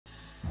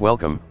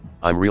Welcome,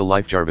 I'm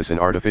real-life Jarvis, an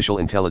artificial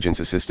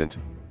intelligence assistant.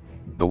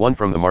 The one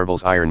from the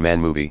Marvel's Iron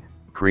Man movie,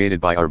 created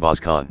by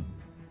ARBAZ Khan.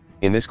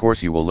 In this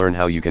course you will learn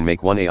how you can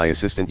make one AI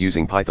assistant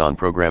using Python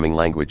programming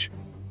language.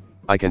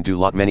 I can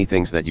do many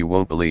things that you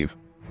won't believe.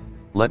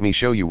 Let me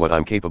show you what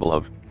I'm capable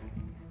of.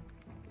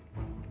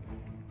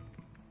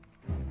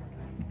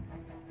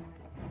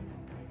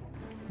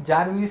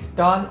 Jarvis,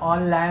 turn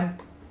on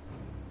lamp.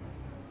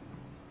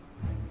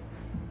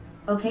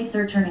 Okay,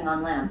 sir, turning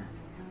on lamp.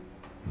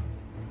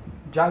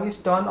 Jarvis,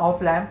 turn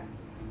off lamp.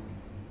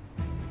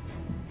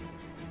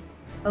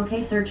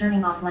 Okay, sir,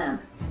 turning off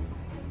lamp.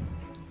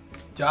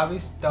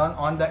 Jarvis, turn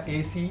on the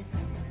AC.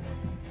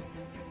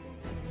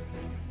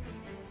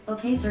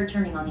 Okay, sir,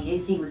 turning on the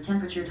AC with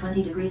temperature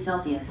 20 degrees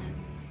Celsius.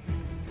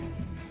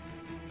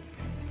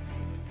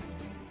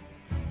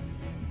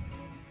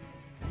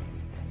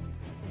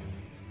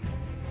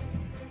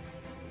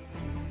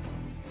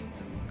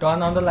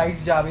 Turn on the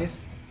lights,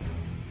 Jarvis.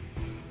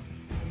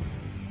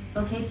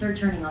 Okay, sir,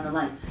 turning on the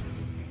lights.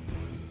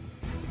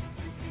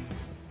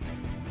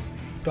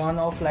 Turn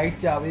off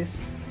lights,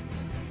 Jarvis.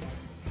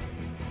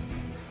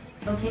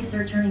 Okay,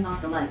 sir, turning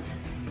off the lights.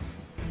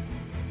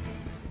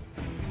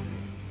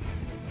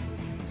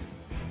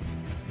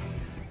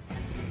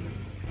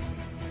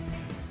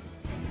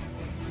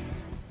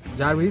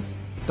 Jarvis,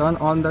 turn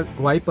on the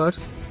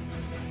wipers.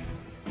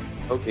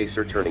 Okay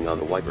sir, turning on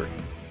the wiper.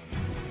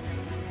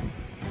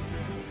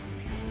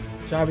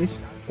 Jarvis,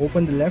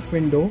 open the left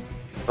window.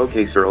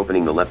 Okay sir,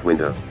 opening the left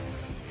window.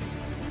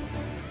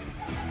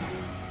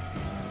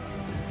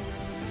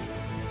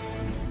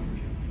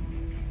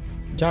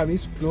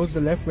 Jarvis, close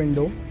the left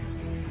window.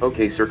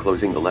 Okay sir,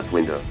 closing the left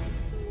window.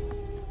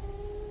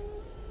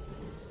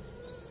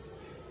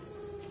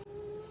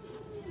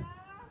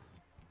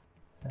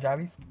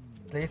 Jarvis,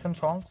 play some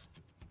songs.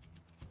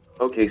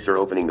 Okay sir,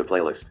 opening the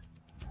playlist.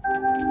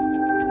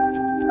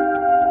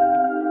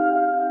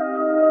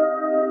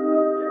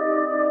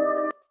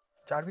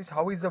 Jarvis,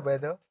 how is the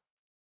weather?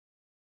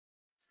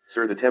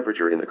 Sir, the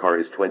temperature in the car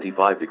is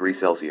 25 degrees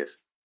Celsius.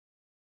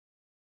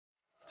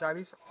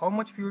 Jarvis, how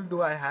much fuel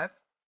do I have?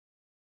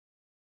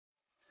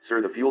 Sir,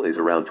 the fuel is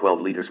around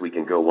 12 liters. We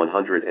can go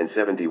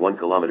 171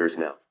 kilometers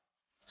now.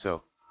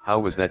 So, how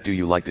was that? Do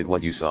you liked it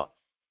what you saw?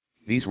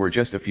 These were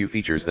just a few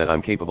features that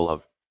I'm capable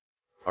of.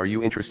 Are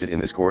you interested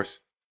in this course?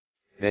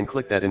 Then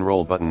click that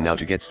enroll button now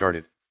to get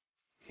started.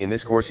 In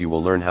this course you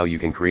will learn how you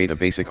can create a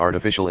basic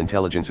artificial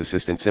intelligence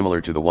assistant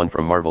similar to the one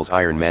from Marvel's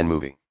Iron Man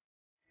movie.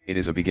 It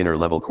is a beginner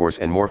level course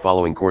and more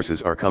following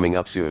courses are coming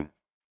up soon.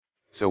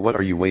 So what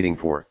are you waiting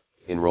for?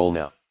 Enroll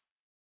now.